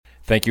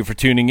Thank you for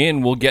tuning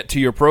in. We'll get to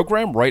your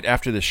program right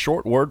after this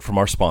short word from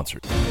our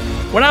sponsors.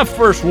 When I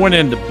first went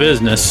into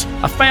business,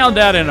 I found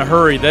out in a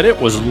hurry that it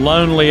was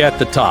lonely at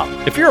the top.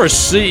 If you're a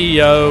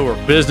CEO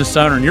or business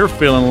owner and you're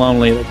feeling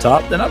lonely at the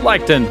top, then I'd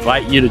like to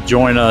invite you to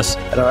join us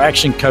at our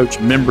Action Coach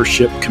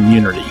membership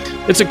community.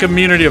 It's a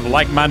community of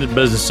like-minded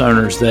business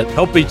owners that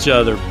help each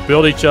other,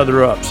 build each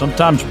other up,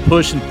 sometimes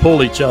push and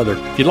pull each other.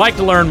 If you'd like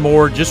to learn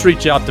more, just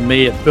reach out to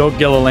me at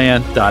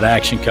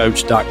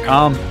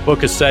philgilliland.actioncoach.com,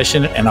 book a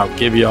session, and I'll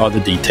give you all the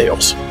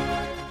details.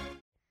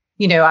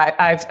 You know,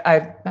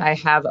 I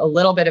have a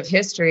little bit of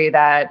history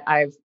that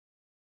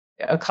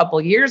a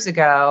couple years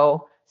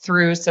ago,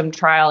 through some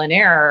trial and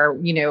error,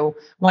 you know,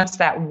 once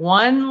that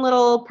one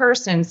little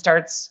person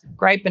starts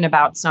griping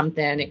about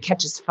something, it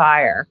catches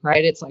fire,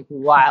 right? It's like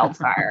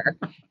wildfire.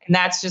 And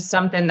that's just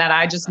something that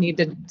I just need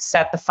to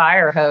set the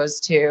fire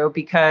hose to,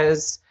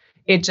 because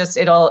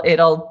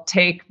it'll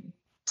take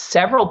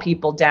several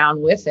people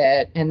down with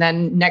it. And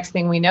then next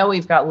thing we know,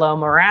 we've got low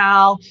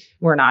morale.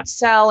 We're not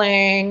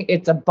selling.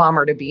 It's a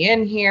bummer to be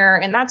in here.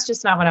 And that's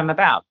just not what I'm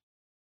about.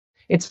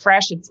 It's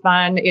fresh. It's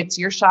fun.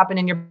 You're shopping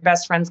in your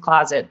best friend's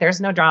closet. There's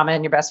no drama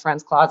in your best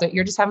friend's closet.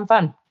 You're just having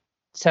fun.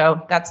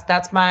 So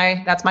that's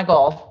my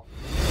goal.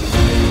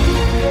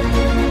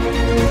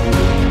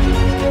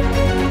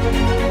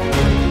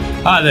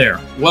 Hi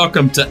there.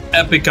 Welcome to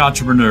Epic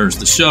Entrepreneurs,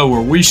 the show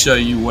where we show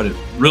you what it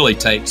really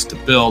takes to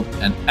build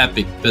an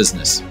epic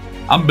business.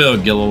 I'm Bill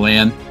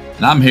Gilliland,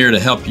 and I'm here to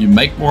help you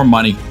make more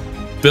money,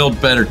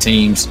 build better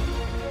teams,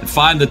 and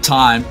find the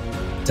time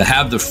to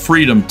have the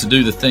freedom to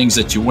do the things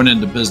that you went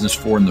into business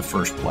for in the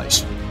first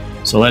place.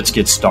 So let's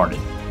get started.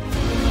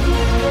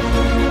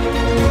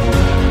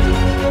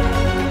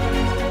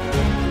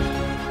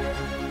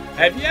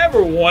 Have you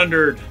ever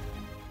wondered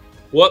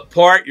what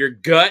part your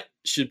gut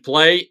should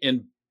play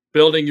in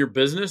building your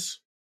business,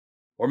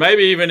 or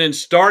maybe even in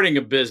starting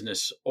a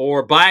business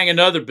or buying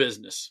another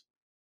business?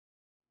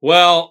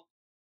 Well,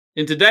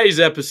 in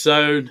today's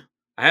episode,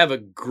 I have a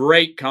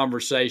great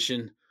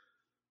conversation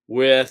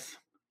with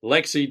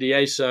Lexi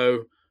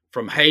D'Aso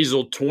from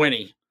Hazel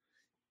 20,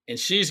 and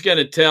she's going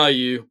to tell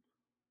you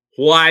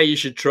why you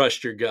should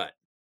trust your gut.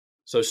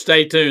 So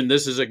stay tuned.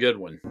 This is a good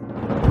one.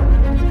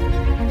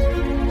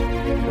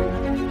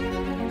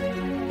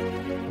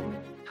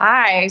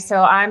 Hi,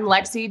 so I'm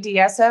Lexi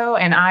D'Aso,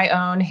 and I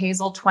own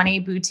Hazel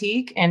 20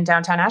 Boutique in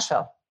downtown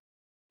Asheville.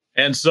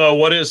 And so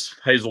what is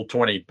Hazel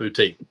 20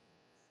 Boutique?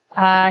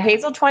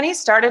 Hazel 20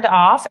 started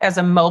off as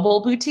a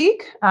mobile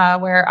boutique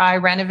where I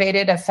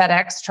renovated a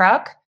FedEx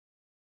truck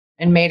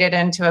and made it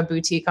into a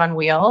boutique on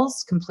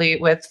wheels, complete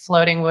with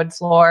floating wood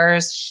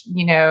floors,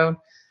 you know,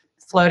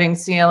 floating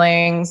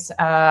ceilings.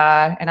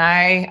 And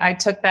I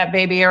took that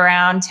baby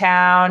around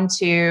town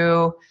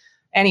to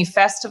any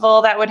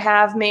festival that would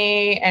have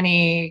me,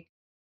 any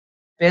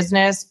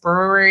business,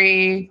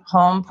 brewery,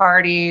 home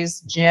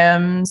parties,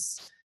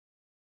 gyms.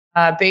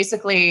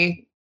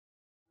 Basically,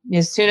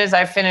 as soon as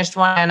I finished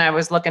one, I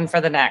was looking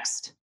for the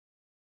next.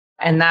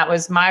 And that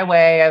was my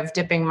way of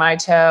dipping my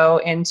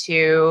toe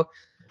into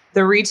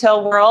the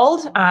retail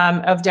world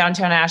of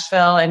downtown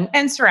Asheville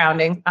and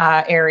surrounding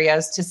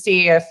areas to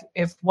see if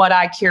what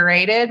I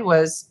curated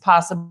was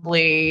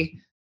possibly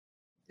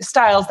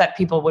styles that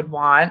people would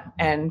want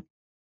and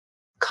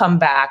come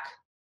back,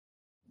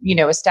 you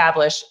know,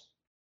 establish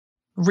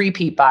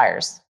repeat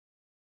buyers.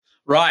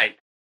 Right.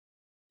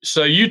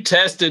 So you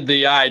tested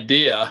the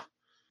idea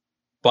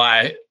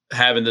by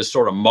having this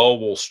sort of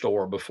mobile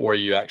store before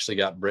you actually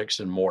got bricks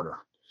and mortar.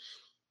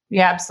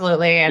 Yeah,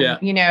 absolutely. And,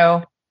 you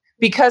know,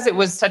 because it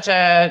was such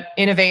a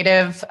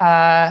innovative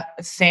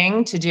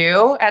thing to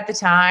do at the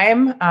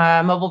time,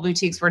 mobile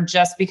boutiques were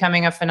just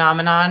becoming a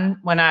phenomenon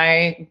when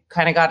I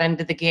kind of got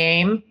into the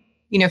game.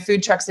 You know,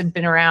 food trucks had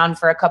been around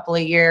for a couple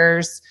of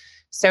years.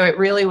 So it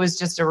really was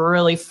just a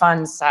really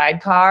fun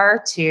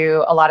sidecar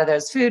to a lot of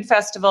those food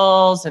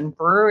festivals and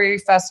brewery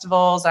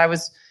festivals.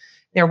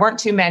 There weren't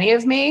too many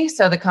of me,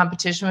 so the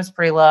competition was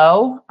pretty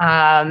low.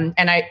 And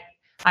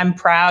I'm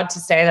proud to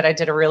say that I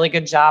did a really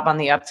good job on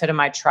the upfit of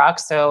my truck.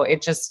 So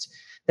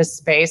the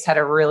space had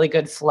a really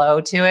good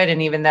flow to it.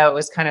 And even though it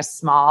was kind of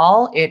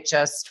small, it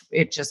just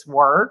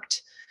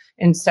worked.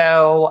 And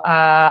so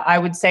I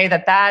would say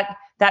that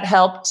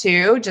helped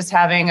too, just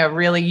having a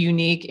really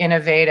unique,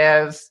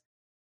 innovative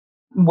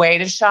way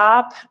to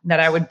shop that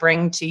I would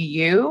bring to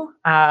you.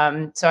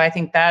 So I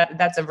think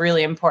that's a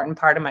really important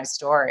part of my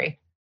story.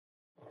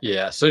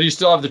 Yeah. So do you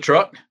still have the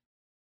truck?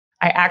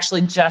 I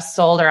actually just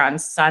sold her on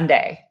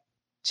Sunday,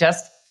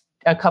 just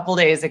a couple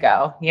days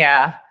ago.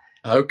 Yeah.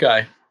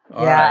 Okay.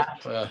 All right.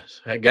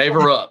 I gave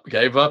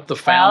up the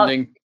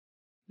founding.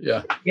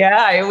 Yeah.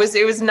 Yeah. It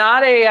was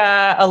not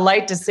a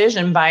light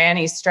decision by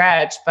any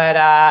stretch, but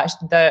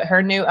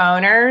her new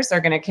owners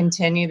are going to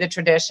continue the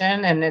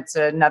tradition, and it's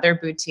another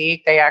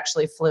boutique. They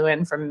actually flew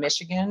in from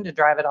Michigan to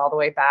drive it all the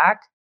way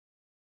back,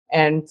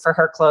 and for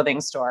her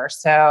clothing store.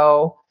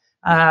 So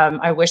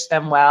I wish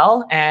them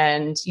well,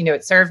 and, you know,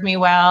 it served me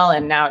well,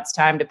 and now it's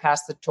time to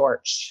pass the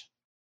torch.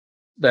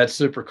 That's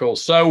super cool.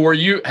 So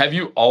have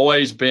you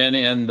always been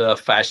in the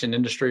fashion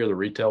industry or the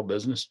retail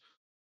business?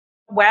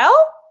 Well,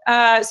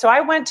 so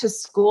I went to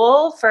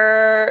school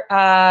for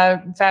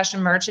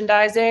fashion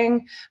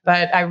merchandising,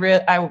 but I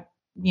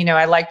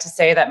like to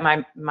say that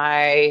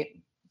my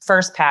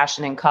first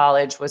passion in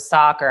college was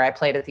soccer. I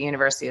played at the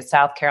University of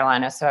South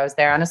Carolina, so I was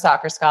there on a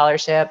soccer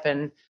scholarship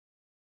and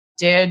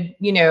did,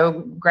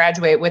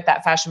 graduate with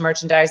that fashion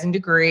merchandising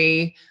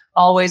degree.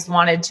 Always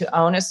wanted to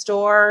own a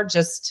store,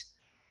 just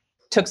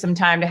took some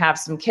time to have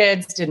some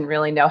kids, didn't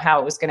really know how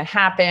it was going to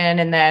happen.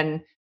 And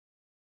then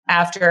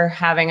after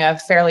having a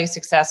fairly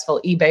successful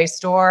eBay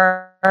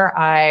store,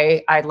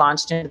 I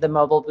launched into the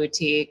mobile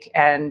boutique,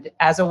 and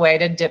as a way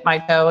to dip my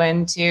toe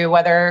into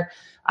whether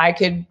I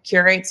could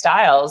curate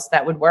styles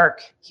that would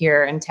work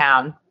here in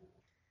town.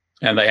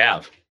 And they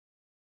have.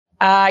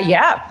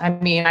 Yeah. I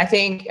mean, I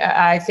think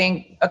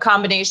a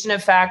combination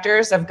of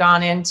factors have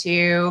gone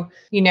into,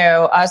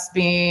 us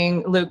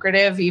being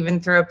lucrative even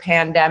through a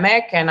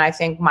pandemic. And I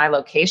think my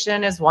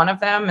location is one of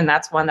them. And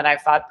that's one that I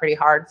fought pretty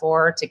hard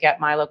for, to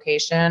get my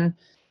location.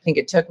 I think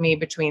it took me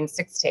between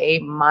 6 to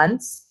 8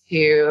 months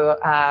to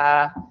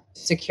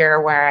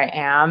secure where I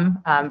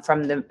am,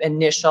 from the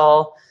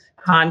initial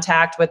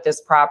contact with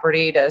this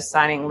property to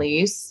signing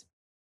lease.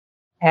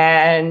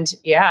 And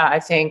yeah, I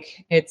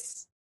think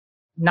it's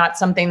not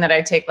something that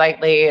I take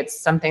lightly. It's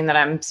something that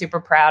I'm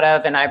super proud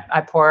of. And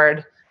I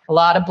poured a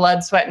lot of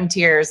blood, sweat, and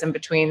tears in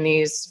between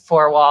these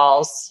 4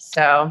 walls.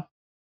 So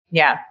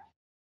yeah.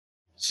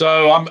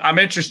 So I'm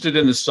interested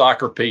in the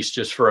soccer piece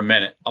just for a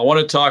minute. I want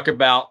to talk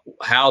about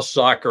how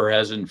soccer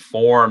has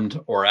informed,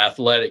 or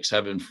athletics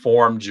have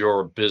informed,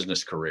 your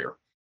business career.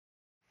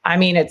 I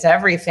mean, it's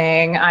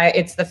everything.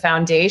 It's the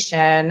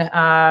foundation.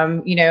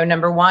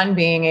 Number one,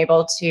 being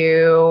able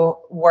to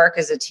work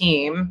as a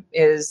team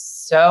is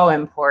so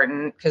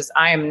important, because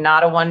I am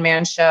not a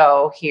one-man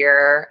show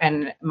here,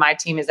 and my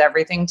team is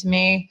everything to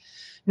me.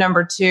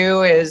 Number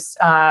two is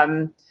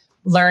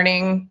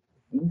learning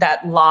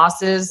that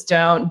losses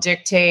don't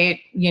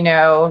dictate,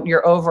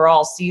 your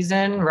overall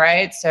season,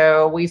 right?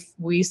 So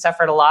we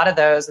suffered a lot of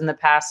those in the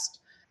past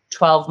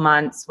 12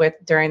 months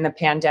during the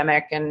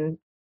pandemic, and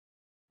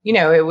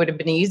it would have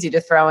been easy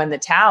to throw in the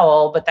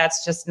towel, but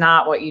that's just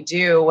not what you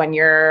do when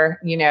you're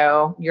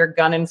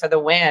gunning for the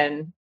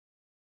win.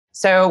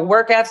 So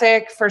work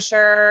ethic for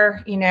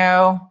sure.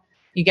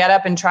 You get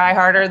up and try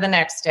harder the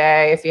next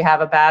day if you have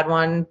a bad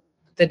one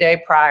the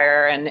day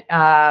prior.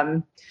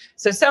 And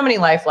so many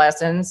life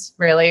lessons,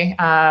 really.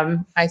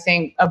 I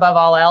think above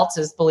all else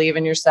is believe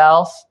in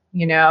yourself.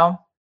 You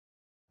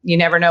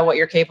never know what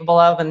you're capable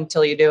of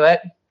until you do it.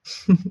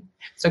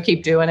 So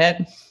keep doing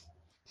it.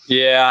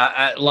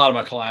 Yeah, a lot of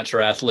my clients are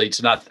athletes,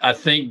 and I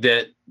think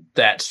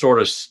that sort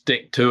of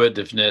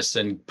stick-to-itiveness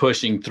and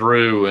pushing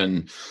through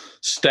and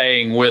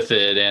staying with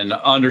it and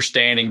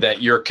understanding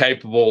that you're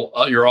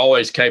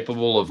always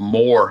capable of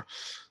more,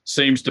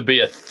 seems to be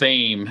a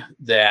theme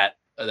that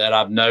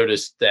I've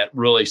noticed that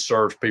really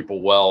serves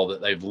people well,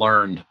 that they've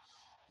learned,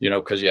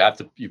 because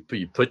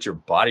you put your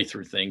body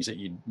through things that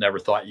you never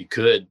thought you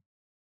could,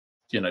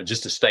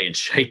 just to stay in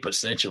shape,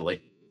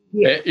 essentially.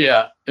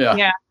 Yeah.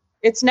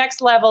 It's next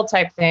level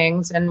type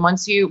things. And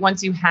once you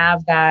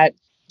have that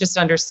just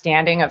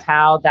understanding of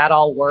how that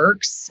all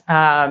works,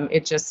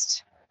 it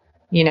just,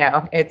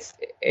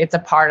 it's a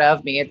part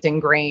of me. It's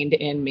ingrained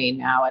in me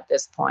now at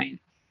this point.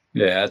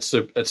 Yeah, that's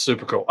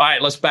super cool. All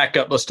right, let's back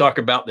up. Let's talk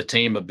about the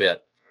team a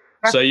bit.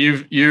 So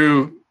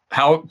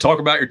talk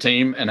about your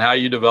team and how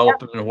you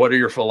develop it, and what are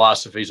your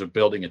philosophies of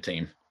building a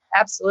team?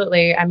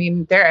 Absolutely. I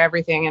mean, they're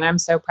everything. And I'm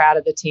so proud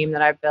of the team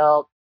that I've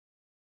built.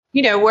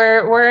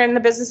 We're in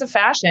the business of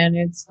fashion.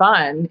 It's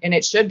fun, and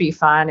it should be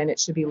fun, and it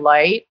should be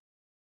light.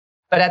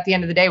 But at the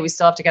end of the day, we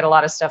still have to get a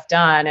lot of stuff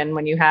done. And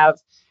when you have,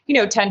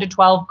 10 to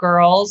 12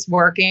 girls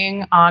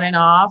working on and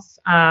off,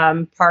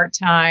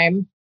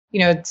 part-time,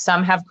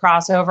 some have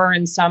crossover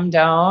and some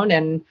don't.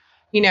 And,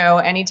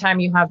 anytime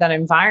you have that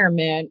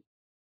environment,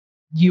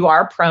 you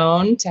are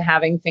prone to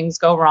having things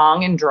go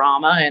wrong and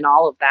drama and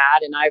all of that.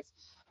 And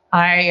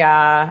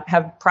I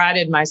have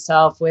prided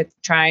myself with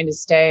trying to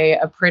stay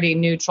a pretty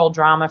neutral,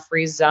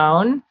 drama-free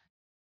zone,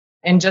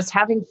 and just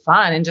having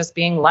fun and just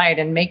being light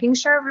and making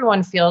sure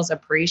everyone feels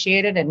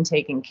appreciated and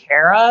taken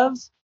care of,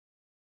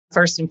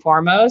 first and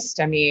foremost.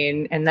 I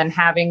mean, and then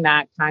having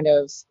that kind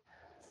of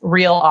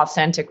real,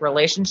 authentic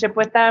relationship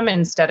with them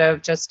instead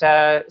of just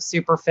a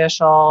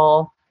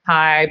superficial,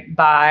 hi,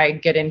 bye,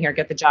 get in here,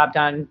 get the job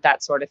done,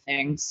 that sort of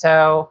thing.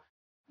 So,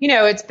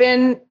 it's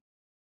been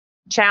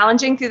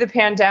challenging through the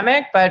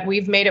pandemic, but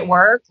we've made it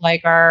work.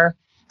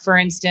 For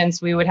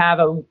instance, we would have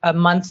a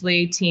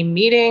monthly team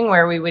meeting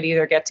where we would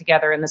either get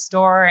together in the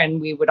store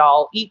and we would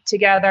all eat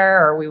together,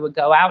 or we would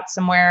go out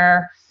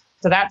somewhere.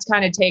 So that's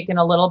kind of taken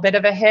a little bit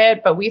of a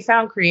hit, but we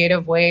found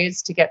creative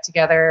ways to get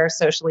together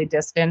socially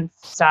distant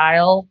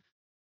style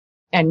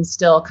and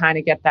still kind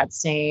of get that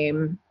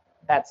same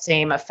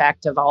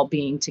effect of all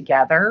being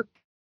together.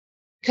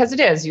 Because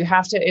it is,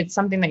 it's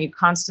something that you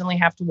constantly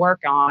have to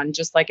work on,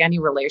 just like any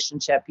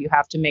relationship. You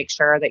have to make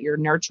sure that you're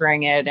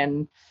nurturing it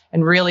and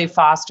really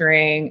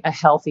fostering a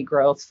healthy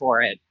growth for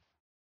it.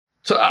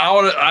 So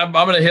I'm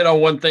going to hit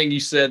on one thing you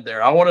said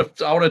there. I want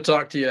to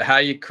talk to you how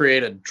you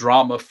create a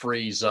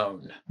drama-free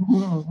zone.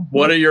 Mm-hmm.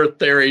 What are your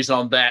theories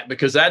on that?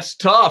 Because that's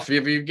tough.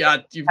 If you've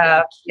got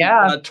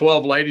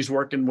 12 ladies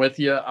working with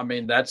you. I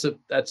mean, that's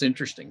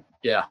interesting.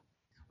 Yeah.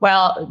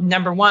 Well,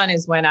 number one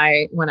is when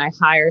I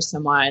hire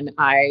someone,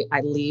 I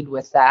lead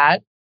with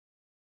that.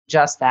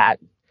 Just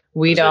that.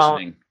 We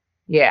don't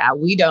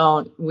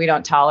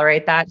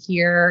tolerate that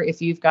here.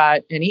 If you've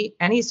got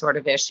any sort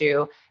of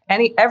issue,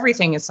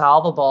 everything is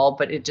solvable,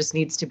 but it just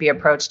needs to be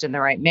approached in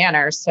the right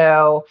manner.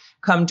 So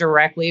come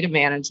directly to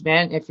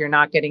management. If you're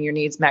not getting your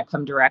needs met,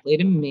 come directly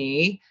to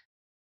me.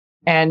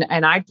 And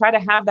I try to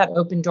have that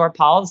open door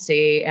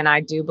policy. And I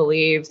do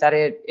believe that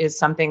it is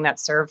something that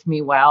served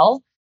me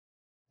well.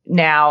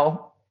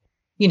 Now,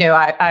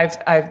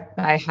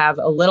 I have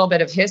a little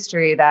bit of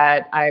history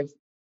that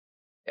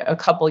a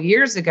couple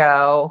years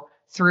ago,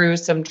 through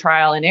some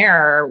trial and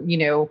error,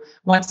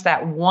 once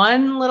that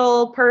one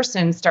little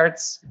person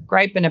starts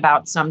griping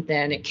about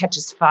something, it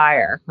catches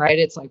fire, right?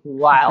 It's like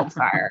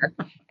wildfire.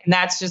 And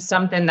that's just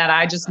something that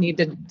I just need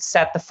to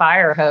set the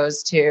fire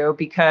hose to,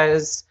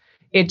 because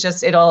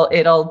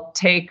it'll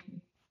take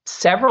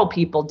several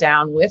people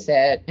down with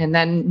it. And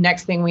then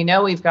next thing we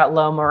know, we've got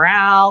low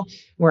morale.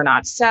 We're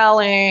not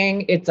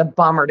selling. It's a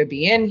bummer to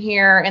be in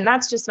here. And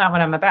that's just not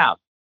what I'm about.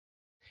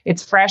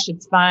 It's fresh.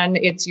 It's fun.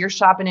 You're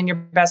shopping in your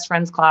best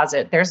friend's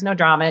closet. There's no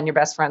drama in your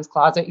best friend's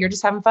closet. You're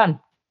just having fun.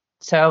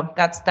 So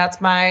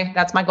that's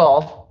my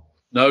goal.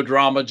 No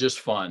drama, just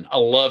fun. I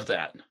love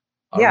that.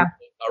 I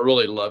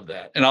really love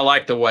that. And I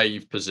like the way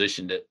you've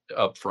positioned it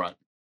up front.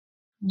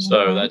 Mm-hmm.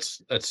 So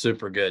that's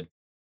super good.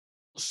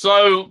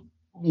 So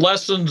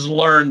lessons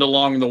learned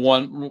along the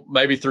one,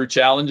 maybe through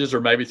challenges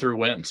or maybe through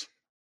wins.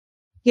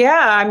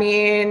 Yeah. I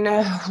mean,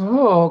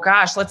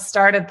 let's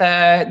start at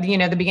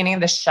the beginning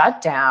of the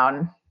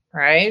shutdown,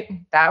 right?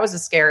 That was a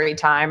scary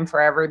time for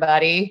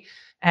everybody.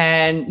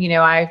 And,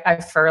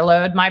 I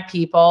furloughed my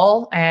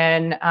people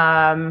and,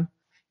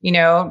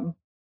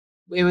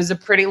 it was a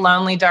pretty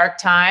lonely, dark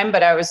time,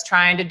 but I was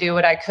trying to do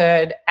what I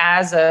could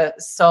as a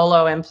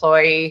solo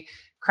employee,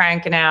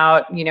 cranking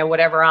out,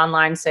 whatever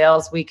online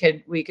sales we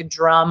could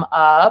drum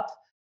up.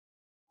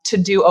 To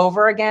do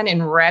over again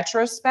in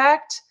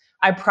retrospect,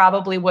 I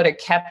probably would have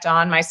kept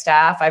on my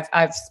staff.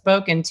 I've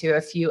spoken to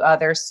a few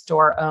other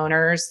store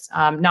owners,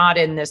 not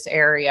in this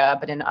area,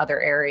 but in other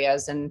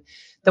areas. And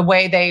the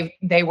way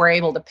they were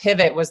able to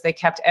pivot was they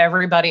kept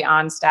everybody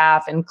on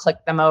staff and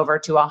clicked them over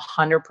to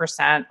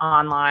 100%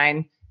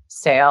 online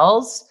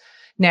sales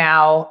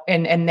now.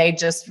 And they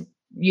just,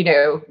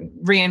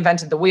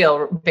 reinvented the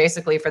wheel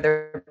basically for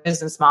their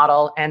business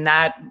model. And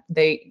that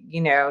they,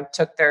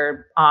 took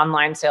their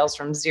online sales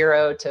from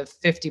 0 to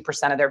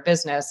 50% of their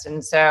business.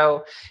 And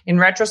so in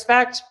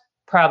retrospect,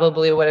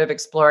 probably would have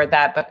explored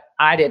that, but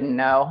I didn't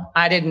know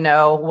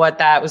what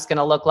that was going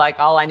to look like.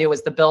 All I knew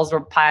was the bills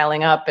were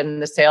piling up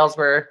and the sales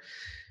were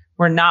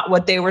not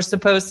what they were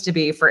supposed to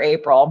be for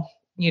April,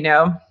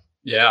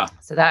 Yeah.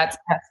 So that's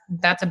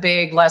a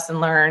big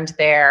lesson learned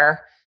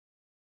there.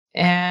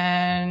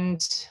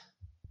 And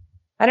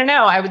I don't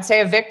know, I would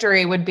say a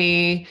victory would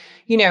be,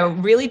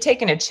 really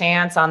taking a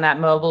chance on that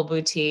mobile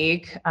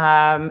boutique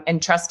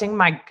and trusting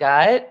my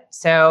gut.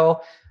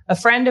 So a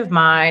friend of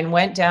mine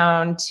went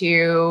down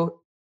to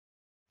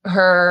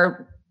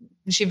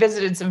she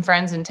visited some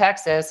friends in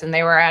Texas and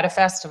they were at a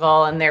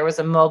festival and there was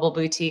a mobile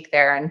boutique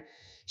there. And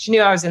she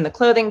knew I was in the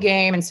clothing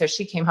game. And so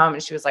she came home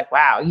and she was like,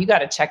 wow, you got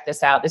to check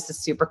this out. This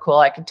is super cool.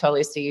 I could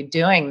totally see you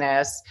doing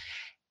this.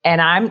 And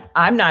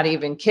I'm not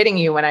even kidding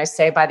you when I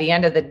say by the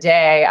end of the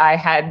day, I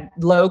had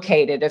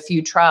located a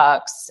few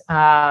trucks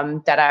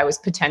that I was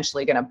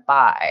potentially going to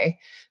buy.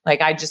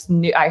 Like I just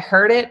knew, I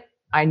heard it,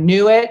 I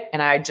knew it,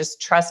 and I just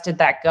trusted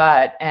that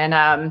gut.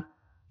 And,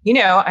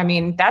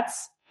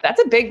 that's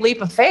a big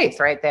leap of faith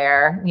right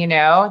there.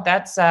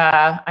 That's,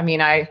 I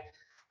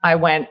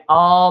went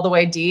all the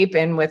way deep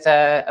in with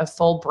a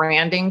full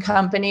branding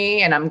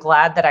company, and I'm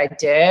glad that I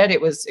did.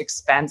 It was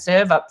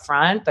expensive up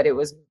front, but it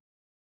was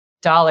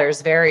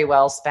dollars very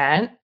well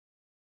spent,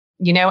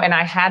 and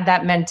I had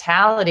that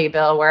mentality,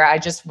 Bill, where I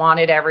just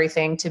wanted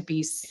everything to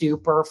be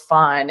super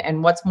fun.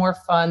 And what's more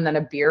fun than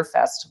a beer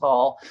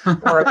festival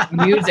or a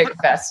music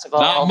festival?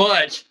 Not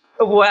much.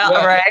 Well,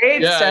 yeah.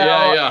 Right. Yeah, so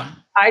yeah.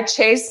 I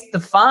chased the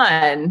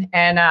fun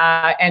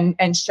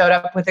and showed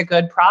up with a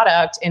good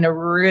product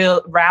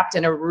wrapped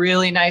in a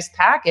really nice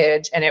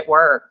package, and it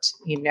worked,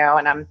 and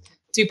I'm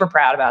super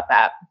proud about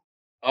that.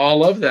 Oh, I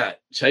love that.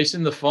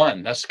 Chasing the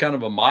fun. That's kind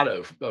of a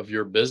motto of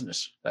your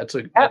business. That's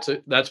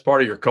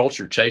part of your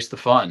culture. Chase the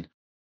fun.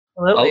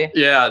 Absolutely.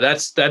 Yeah,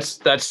 that's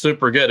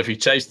super good. If you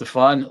chase the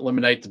fun,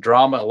 eliminate the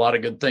drama, a lot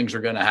of good things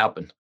are going to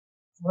happen.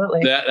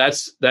 Absolutely.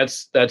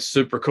 That's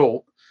super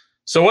cool.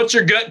 So what's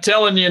your gut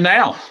telling you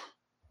now?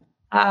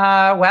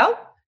 Well,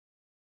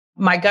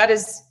 my gut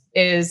is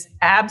is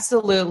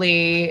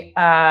absolutely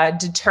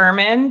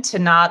determined to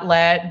not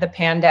let the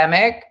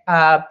pandemic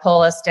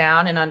pull us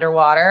down and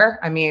underwater.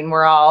 I mean,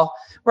 we're all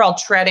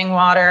treading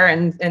water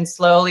and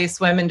slowly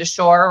swimming to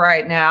shore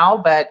right now.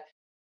 But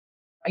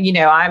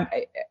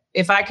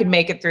if I could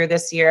make it through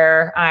this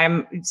year,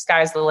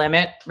 sky's the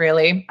limit,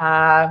 really.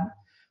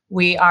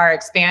 We are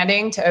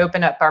expanding to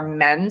open up our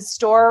men's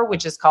store,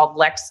 which is called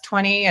Lex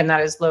 20, and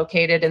that is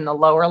located in the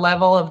lower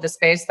level of the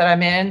space that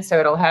I'm in. So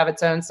it'll have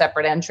its own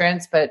separate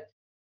entrance. But,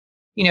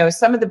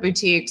 some of the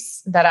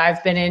boutiques that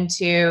I've been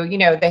into,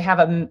 they have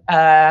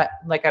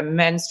a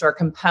men's store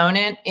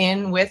component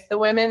in with the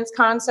women's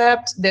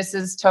concept. This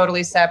is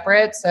totally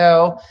separate.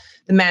 So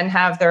the men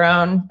have their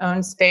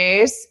own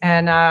space,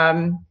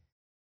 and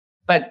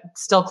but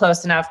still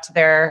close enough to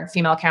their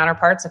female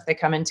counterparts if they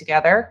come in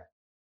together.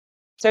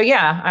 So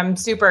yeah, I'm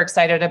super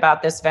excited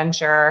about this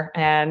venture,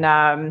 and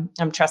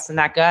I'm trusting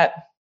that gut.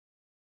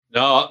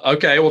 No,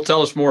 okay. Well,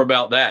 tell us more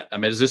about that. I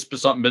mean, has this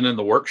something been in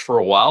the works for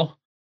a while?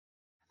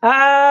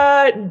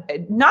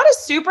 Not a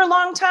super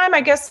long time.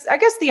 I guess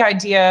the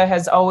idea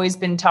has always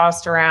been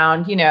tossed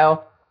around.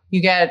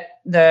 You get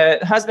the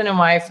husband and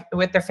wife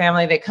with their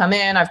family. They come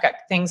in. I've got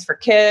things for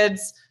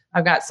kids.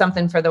 I've got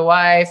something for the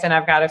wife, and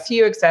I've got a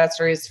few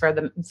accessories for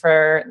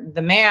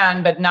the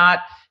man, but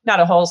not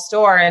a whole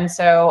store. And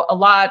so a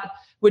lot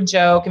would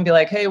joke and be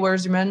like, "Hey,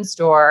 where's your men's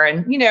store?"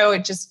 And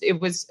it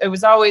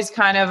was always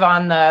kind of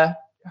on the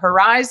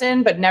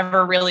horizon, but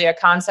never really a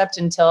concept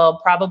until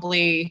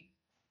probably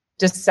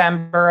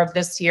December of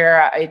this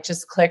year. It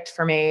just clicked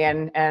for me,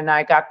 and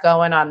I got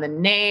going on the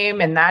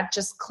name, and that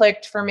just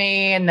clicked for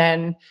me. And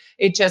then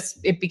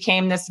it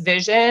became this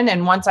vision.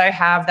 And once I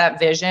have that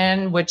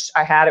vision, which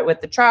I had it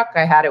with the truck,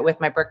 I had it with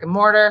my brick and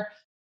mortar,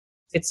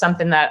 it's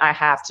something that I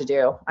have to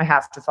do. I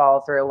have to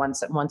follow through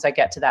once I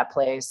get to that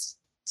place.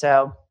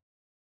 So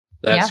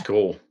that's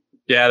cool.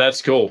 Yeah,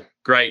 that's cool.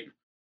 Great.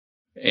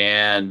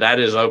 And that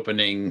is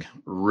opening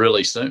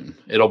really soon.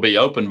 It'll be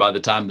open by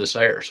the time this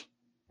airs.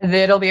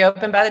 It'll be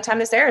open by the time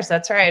this airs.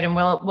 That's right. And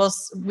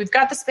we've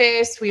got the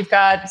space. We've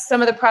got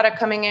some of the product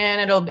coming in.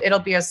 It'll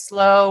be a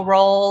slow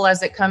roll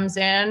as it comes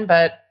in,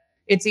 but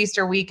it's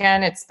Easter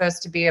weekend. It's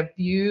supposed to be a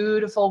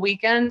beautiful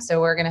weekend.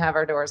 So we're going to have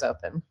our doors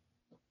open.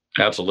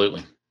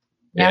 Absolutely.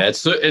 Yeah,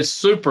 it's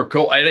super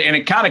cool. And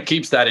it kind of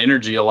keeps that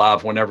energy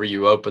alive whenever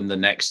you open the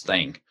next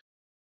thing.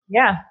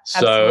 Yeah.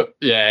 So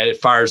yeah,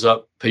 it fires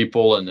up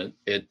people, and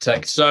it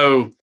takes.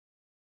 So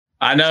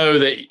I know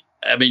that,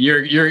 I mean,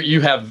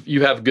 you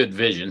have good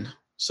vision.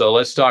 So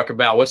let's talk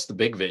about what's the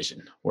big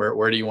vision.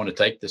 Where do you want to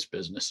take this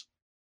business?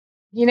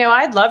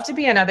 I'd love to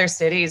be in other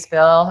cities,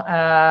 Bill. When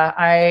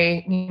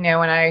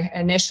I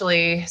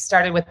initially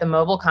started with the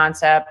mobile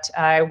concept,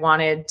 I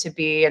wanted to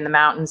be in the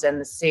mountains and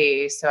the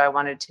sea. So I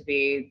wanted to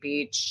be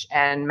beach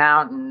and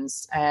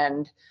mountains.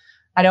 And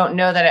I don't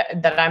know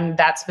that I'm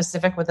that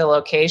specific with the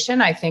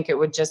location. I think it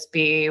would just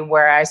be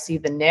where I see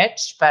the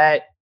niche.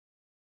 But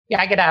yeah,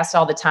 I get asked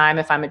all the time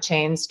if I'm a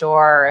chain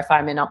store or if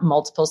I'm in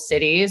multiple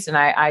cities. And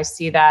I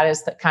see that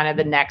as kind of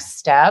the next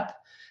step.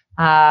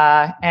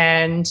 I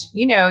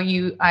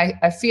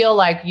feel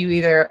like you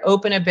either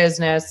open a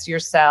business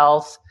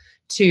yourself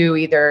to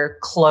either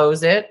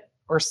close it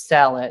or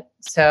sell it.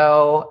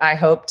 So I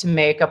hope to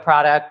make a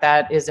product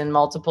that is in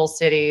multiple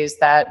cities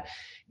that,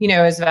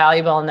 is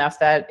valuable enough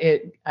that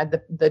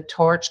the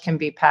torch can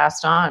be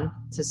passed on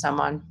to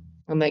someone,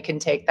 and they can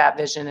take that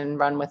vision and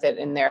run with it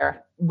in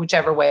their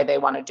whichever way they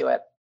want to do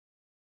it.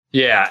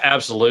 Yeah,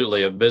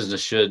 absolutely. A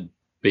business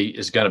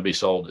is going to be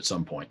sold at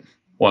some point,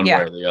 one way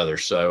or the other.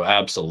 So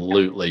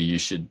absolutely, you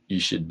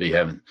should be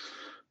having.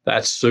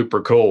 That's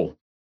super cool.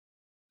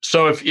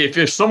 So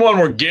if someone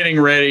were getting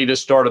ready to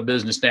start a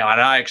business now, and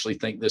I actually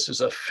think this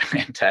is a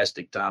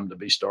fantastic time to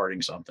be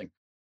starting something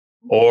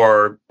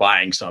or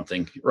buying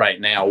something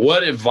right now,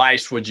 what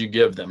advice would you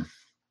give them?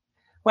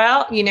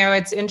 Well,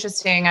 it's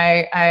interesting.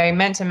 I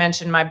meant to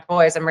mention my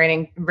boys. I'm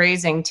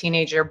raising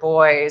teenager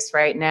boys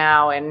right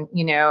now, and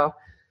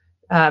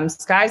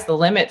sky's the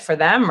limit for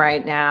them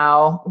right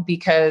now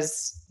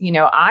because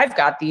I've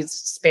got these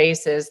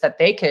spaces that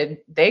they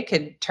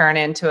could turn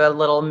into a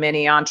little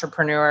mini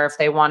entrepreneur if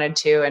they wanted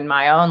to in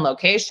my own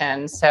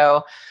location.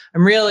 So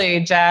I'm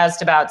really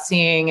jazzed about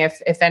seeing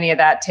if any of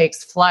that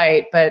takes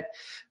flight. But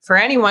for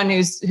anyone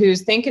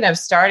who's thinking of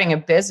starting a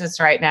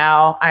business right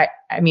now, I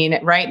mean,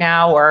 right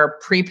now or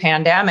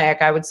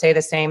pre-pandemic, I would say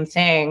the same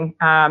thing.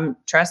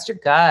 Trust your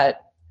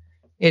gut.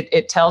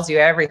 It tells you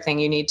everything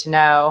you need to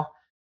know.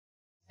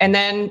 And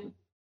then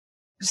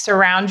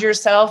surround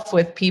yourself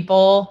with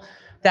people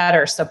that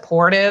are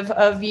supportive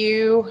of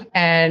you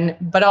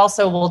but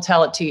also will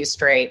tell it to you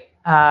straight.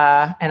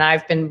 And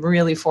I've been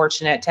really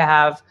fortunate to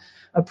have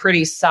a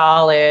pretty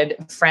solid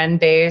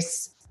friend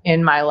base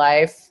in my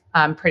life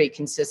pretty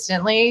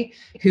consistently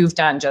who've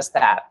done just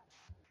that.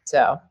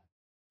 So.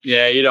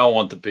 Yeah, you don't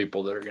want the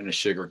people that are going to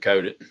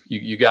sugarcoat it.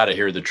 You got to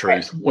hear the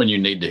truth when you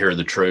need to hear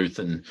the truth,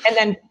 and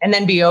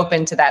then be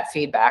open to that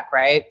feedback,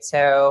 right?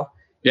 So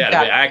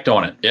act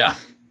on it. Yeah,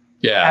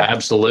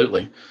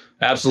 absolutely.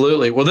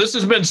 Absolutely. Well, this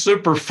has been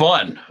super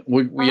fun.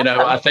 We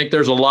I think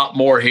there's a lot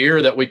more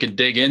here that we can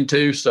dig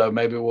into. So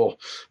maybe we'll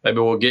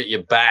get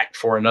you back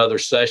for another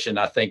session.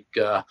 I think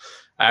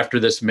after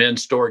this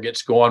men's store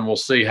gets going, we'll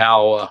see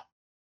how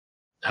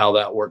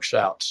that works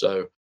out.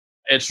 So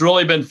it's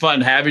really been fun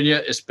having you.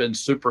 It's been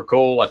super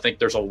cool. I think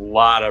there's a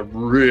lot of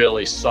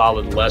really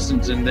solid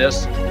lessons in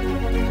this.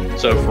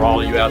 So for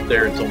all of you out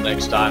there, until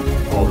next time,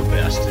 all the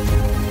best.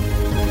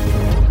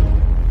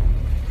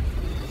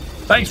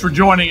 Thanks for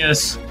joining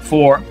us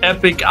for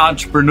Epic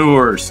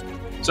Entrepreneurs.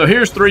 So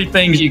here's 3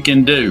 things you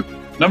can do.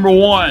 Number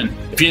 1,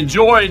 if you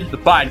enjoyed the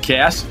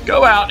podcast,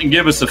 go out and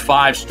give us a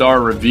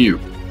 5-star review.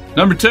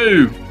 Number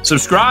 2,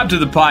 subscribe to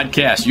the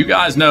podcast. You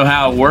guys know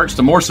how it works.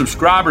 The more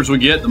subscribers we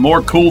get, the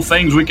more cool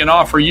things we can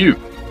offer you.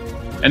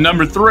 And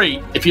number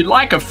 3, if you'd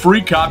like a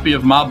free copy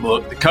of my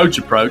book, The Coach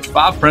Approach,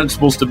 5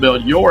 Principles to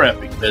Build Your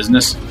Epic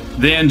Business,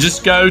 then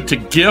just go to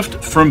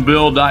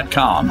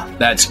giftfrombill.com.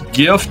 That's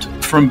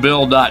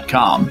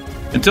giftfrombill.com.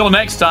 Until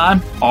next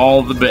time,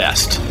 all the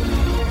best.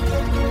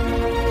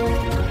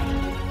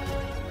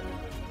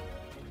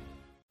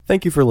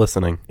 Thank you for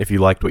listening. If you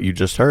liked what you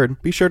just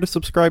heard, be sure to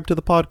subscribe to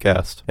the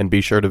podcast, and be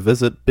sure to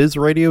visit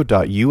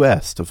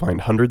bizradio.us to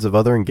find hundreds of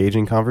other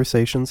engaging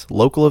conversations,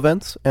 local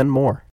events, and more.